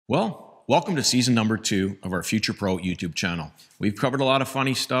Well, welcome to season number 2 of our Future Pro YouTube channel. We've covered a lot of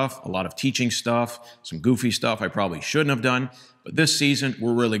funny stuff, a lot of teaching stuff, some goofy stuff I probably shouldn't have done, but this season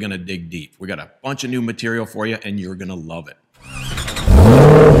we're really going to dig deep. We got a bunch of new material for you and you're going to love it.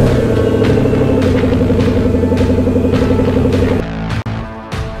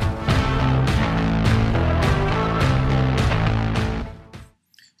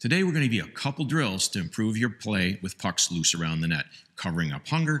 Today we're going to give you a couple drills to improve your play with pucks loose around the net, covering up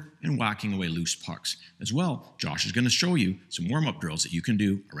hunger and whacking away loose pucks. As well, Josh is going to show you some warm-up drills that you can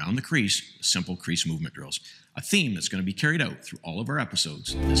do around the crease, simple crease movement drills, a theme that's going to be carried out through all of our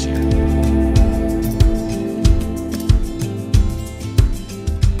episodes this year.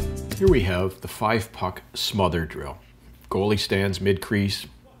 Here we have the 5-puck smother drill. Goalie stands mid-crease,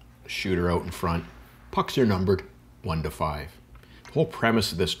 shooter out in front. Pucks are numbered 1 to 5. The whole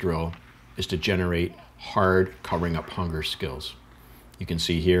premise of this drill is to generate hard covering up hunger skills. You can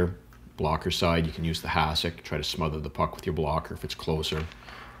see here, blocker side, you can use the hassock, try to smother the puck with your blocker if it's closer.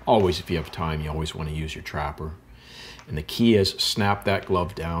 Always, if you have time, you always want to use your trapper. And the key is snap that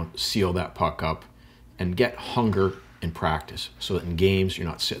glove down, seal that puck up, and get hunger in practice so that in games you're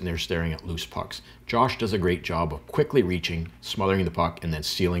not sitting there staring at loose pucks. Josh does a great job of quickly reaching, smothering the puck, and then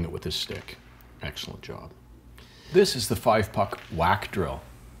sealing it with his stick. Excellent job. This is the 5-puck whack drill.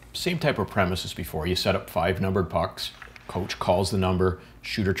 Same type of premise as before. You set up 5 numbered pucks, coach calls the number,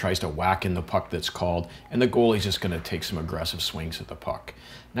 shooter tries to whack in the puck that's called, and the goalie's just going to take some aggressive swings at the puck.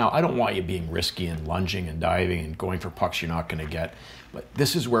 Now, I don't want you being risky and lunging and diving and going for pucks you're not going to get, but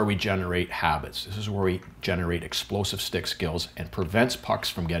this is where we generate habits. This is where we generate explosive stick skills and prevents pucks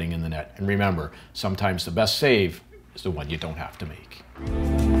from getting in the net. And remember, sometimes the best save is the one you don't have to make.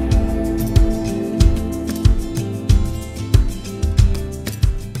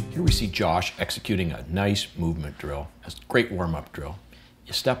 Here we see Josh executing a nice movement drill, a great warm-up drill.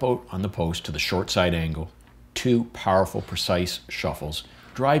 You step out on the post to the short side angle, 2 powerful, precise shuffles,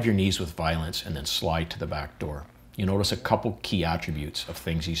 drive your knees with violence, and then slide to the back door. You notice a couple key attributes of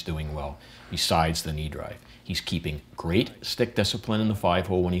things he's doing well, besides the knee drive. He's keeping great stick discipline in the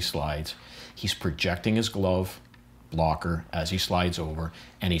 5-hole when he slides. He's projecting his glove, blocker, as he slides over,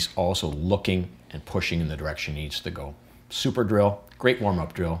 and he's also looking and pushing in the direction he needs to go. Super drill, great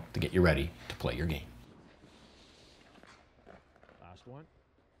warm-up drill to get you ready to play your game. Last one.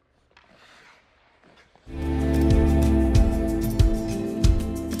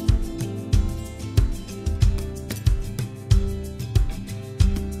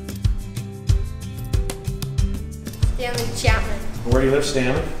 Stanley Chapman. Where do you live,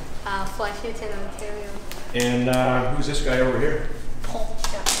 Stanley? Flushington, Ontario. And who's this guy over here? Paul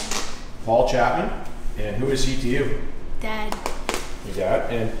Chapman. Paul Chapman. And who is he to you? Dad. Your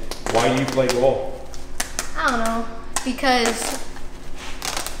dad. And why do you play goal? I don't know, because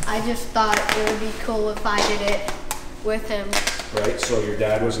I just thought it would be cool if I did it with him. Right, so your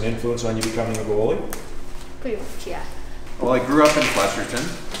dad was an influence on you becoming a goalie? Pretty much, yeah. Well, I grew up in Flushington,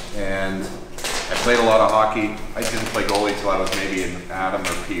 and I played a lot of hockey. I didn't play goalie till I was maybe in Adam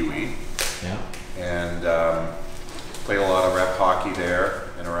or Pee Wee. Yeah. And played a lot of rep hockey there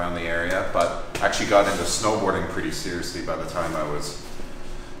and around the area, but actually got into snowboarding pretty seriously by the time I was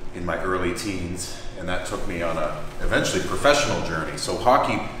in my early teens, and that took me on a eventually professional journey. So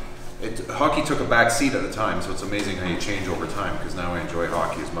hockey took a back seat at the time, so it's amazing how you change over time, because now I enjoy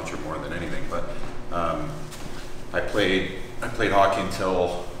hockey as much or more than anything. But I played hockey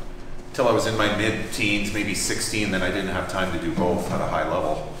until I was in my mid-teens, maybe 16, then I didn't have time to do both at a high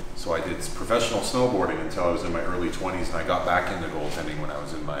level. So I did professional snowboarding until I was in my early 20s, and I got back into goaltending when I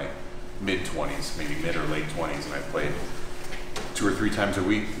was in my mid-20s, maybe mid or late 20s, and I played 2 or 3 times a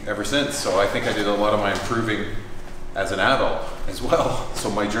week ever since. So I think I did a lot of my improving as an adult as well. So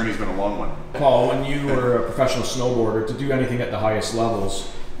my journey's been a long one. Paul, when you were a professional snowboarder, to do anything at the highest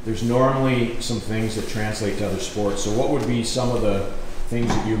levels, there's normally some things that translate to other sports. So what would be some of the things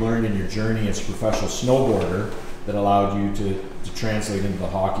that you learned in your journey as a professional snowboarder that allowed you to translate into the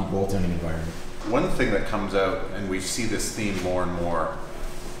hockey goaltending environment? One thing that comes out, and we see this theme more and more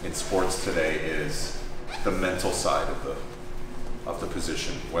in sports today, is the mental side of the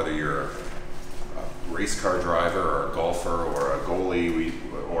position. Whether you're a race car driver or a golfer or a goalie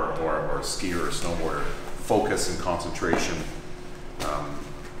or a skier or a snowboarder, focus and concentration,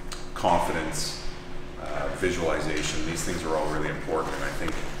 confidence, visualization, these things are all really important, and I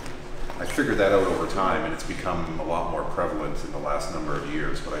think I figured that out over time, and it's become a lot more prevalent in the last number of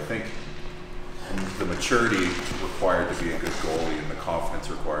years. But I think the maturity required to be a good goalie and the confidence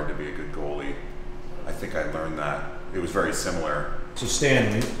required to be a good goalie, I think I learned that. It was very similar. So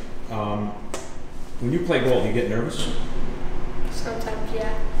Stanley, when you play goal, do you get nervous? Sometimes,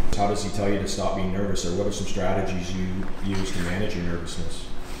 yeah. how does he tell you to stop being nervous, or what are some strategies you use to manage your nervousness?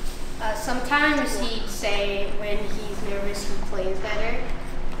 Sometimes he'd say when he's nervous he plays better,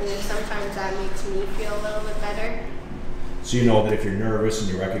 and then sometimes that makes me feel a little bit better. So you know that if you're nervous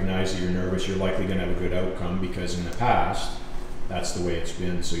and you recognize that you're nervous, you're likely going to have a good outcome, because in the past, that's the way it's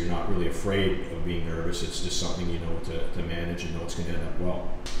been. So you're not really afraid of being nervous. It's just something you know to manage and know it's going to end up well.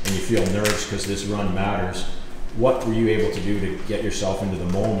 And you feel nervous because this run matters. What were you able to do to get yourself into the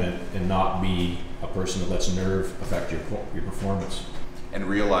moment and not be a person that lets nerve affect your performance? And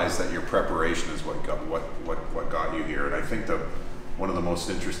realize that your preparation is what got you here. And I think that one of the most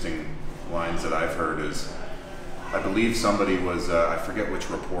interesting lines that I've heard is, I believe somebody was, I forget which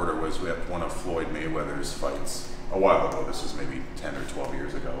reporter was at one of Floyd Mayweather's fights a while ago. This was maybe 10 or 12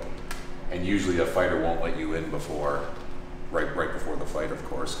 years ago. And usually a fighter won't let you in before, right before the fight, of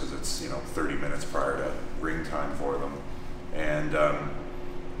course, because it's 30 minutes prior to ring time for them. And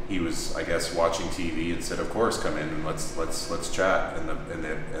he was, I guess, watching TV and said, "Of course, come in and let's chat." And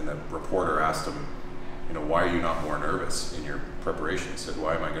the reporter asked him, "Why are you not more nervous in your preparation?" He said,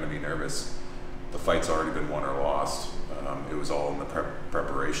 "Why am I going to be nervous? The fight's already been won or lost. It was all in the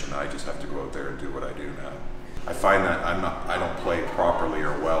preparation. I just have to go out there and do what I do now." I find that I don't play properly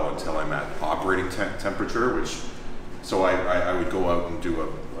or well until I'm at operating temperature, so I would go out and do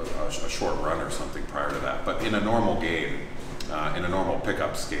a short run or something prior to that. But in a normal game, in a normal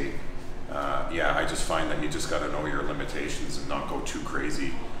pickup skate, I just find that you just got to know your limitations and not go too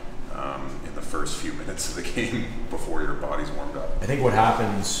crazy in the first few minutes of the game before your body's warmed up. I think what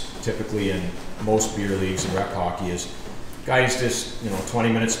happens typically in most beer leagues and rep hockey is guys just,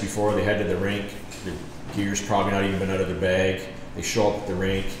 20 minutes before they head to the rink, their gear's probably not even been out of their bag, they show up at the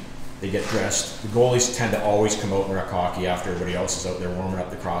rink, they get dressed. The goalies tend to always come out in rep hockey after everybody else is out there warming up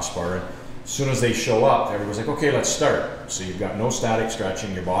the crossbar. And as soon as they show up, everybody's like, "Okay, let's start." So you've got no static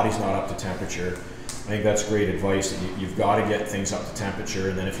stretching, your body's not up to temperature. I think that's great advice, that you've got to get things up to temperature,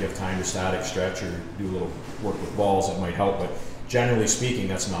 and then if you have time to static stretch or do a little work with balls, that might help, but generally speaking,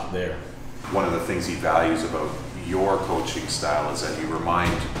 that's not there. One of the things he values about your coaching style is that you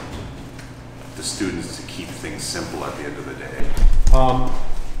remind the students to keep things simple at the end of the day.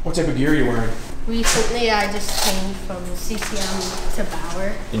 What type of gear are you wearing? Recently I just changed from CCM to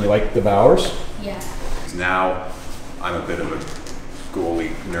Bauer. And you like the Bowers? Yeah. Now I'm a bit of a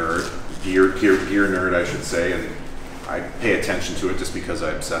goalie nerd, gear nerd, I should say, and I pay attention to it just because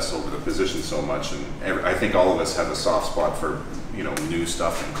I obsess over the position so much. And I think all of us have a soft spot for new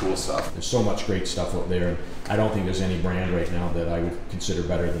stuff and cool stuff. There's so much great stuff out there. I don't think there's any brand right now that I would consider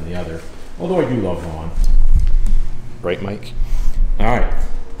better than the other. Although I do love Vaughn. Right, Mike? All right,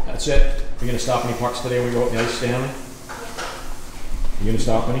 that's it. You gonna stop any pucks today when we go out the ice, Stanley? You gonna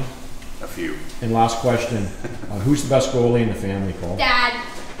stop any? A few. And last question, who's the best goalie in the family, Paul? Dad.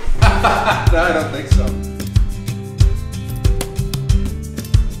 No, I don't think so.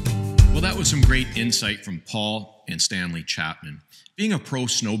 Well, that was some great insight from Paul and Stanley Chapman. Being a pro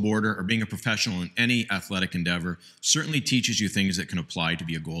snowboarder or being a professional in any athletic endeavor certainly teaches you things that can apply to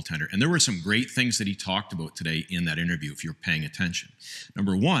be a goaltender. And there were some great things that he talked about today in that interview, if you're paying attention.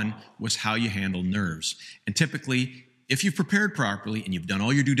 Number one was how you handle nerves. And typically, if you've prepared properly and you've done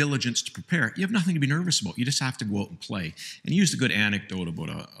all your due diligence to prepare, you have nothing to be nervous about. You just have to go out and play. And he used a good anecdote about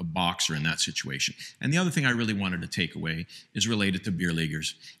a boxer in that situation. And the other thing I really wanted to take away is related to beer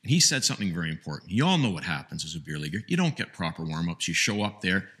leaguers. And he said something very important. You all know what happens as a beer leaguer. You don't get proper warm-ups. You show up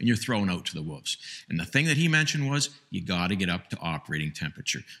there and you're thrown out to the wolves. And the thing that he mentioned was you got to get up to operating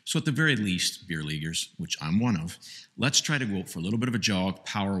temperature. So at the very least, beer leaguers, which I'm one of, let's try to go out for a little bit of a jog,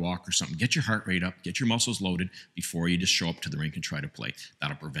 power walk or something. Get your heart rate up, get your muscles loaded before you just show up to the rink and try to play.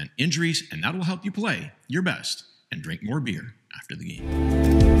 That'll prevent injuries and that'll help you play your best and drink more beer after the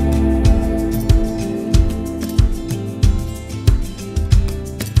game.